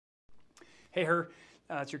Hey, her.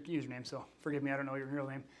 That's your username, so forgive me, I don't know your real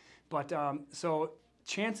name. But so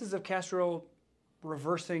chances of castor oil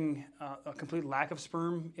reversing a complete lack of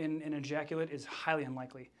sperm in an ejaculate is highly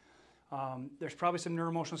unlikely. There's probably some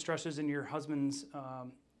neuroemotional stresses in your husband's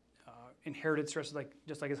inherited stresses, like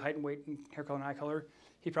just like his height and weight and hair color and eye color.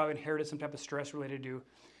 He probably inherited some type of stress related to,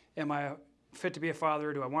 am I fit to be a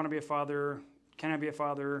father? Do I want to be a father? Can I be a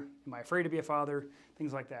father? Am I afraid to be a father?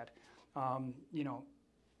 Things like that. You know,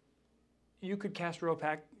 you could castor oil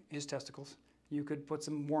pack his testicles. You could put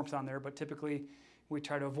some warmth on there, but typically we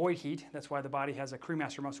try to avoid heat. That's why the body has a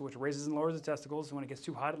cremaster muscle which raises and lowers the testicles. When it gets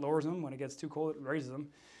too hot, it lowers them. When it gets too cold, it raises them.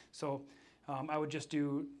 So I would just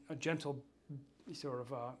do a gentle sort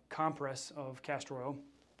of compress of castor oil.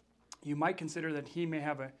 You might consider that he may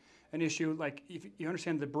have an issue, like if you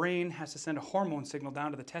understand the brain has to send a hormone signal down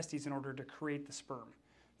to the testes in order to create the sperm.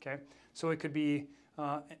 Okay, so it could be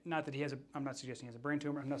not that he has I'm not suggesting he has a brain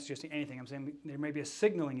tumor. I'm not suggesting anything. I'm saying there may be a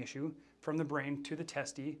signaling issue from the brain to the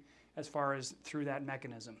testes as far as through that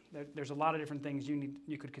mechanism. There's a lot of different things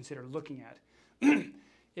you could consider looking at.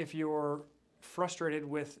 If you're frustrated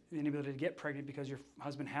with the inability to get pregnant because your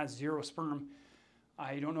husband has zero sperm,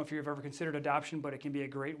 I don't know if you've ever considered adoption, but it can be a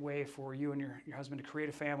great way for you and your husband to create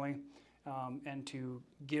a family and to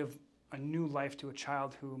give a new life to a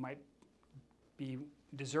child who might be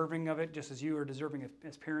deserving of it, just as you are deserving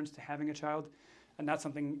as parents to having a child. And that's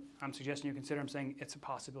something I'm suggesting you consider. I'm saying it's a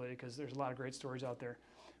possibility because there's a lot of great stories out there.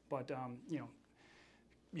 But you know,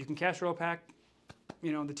 you can castor oil pack,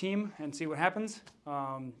 you know, the team and see what happens.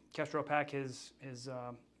 Castor oil pack is I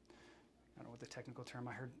don't know what the technical term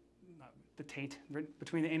I heard. The taint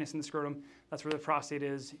between the anus and the scrotum. That's where the prostate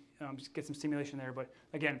is. Just get some stimulation there. But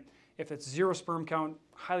again, if it's zero sperm count,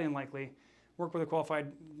 highly unlikely. Work with a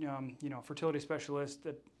qualified, you know, fertility specialist.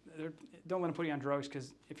 Don't let him put you on drugs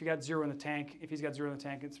because if you got zero in the tank, if he's got zero in the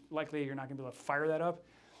tank, it's likely you're not going to be able to fire that up.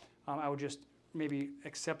 I would just maybe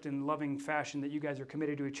accept in loving fashion that you guys are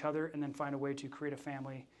committed to each other, and then find a way to create a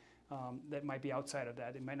family that might be outside of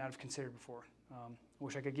that. It might not have considered before. I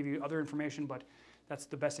wish I could give you other information, but that's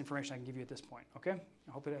the best information I can give you at this point. Okay?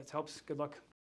 I hope it helps. Good luck.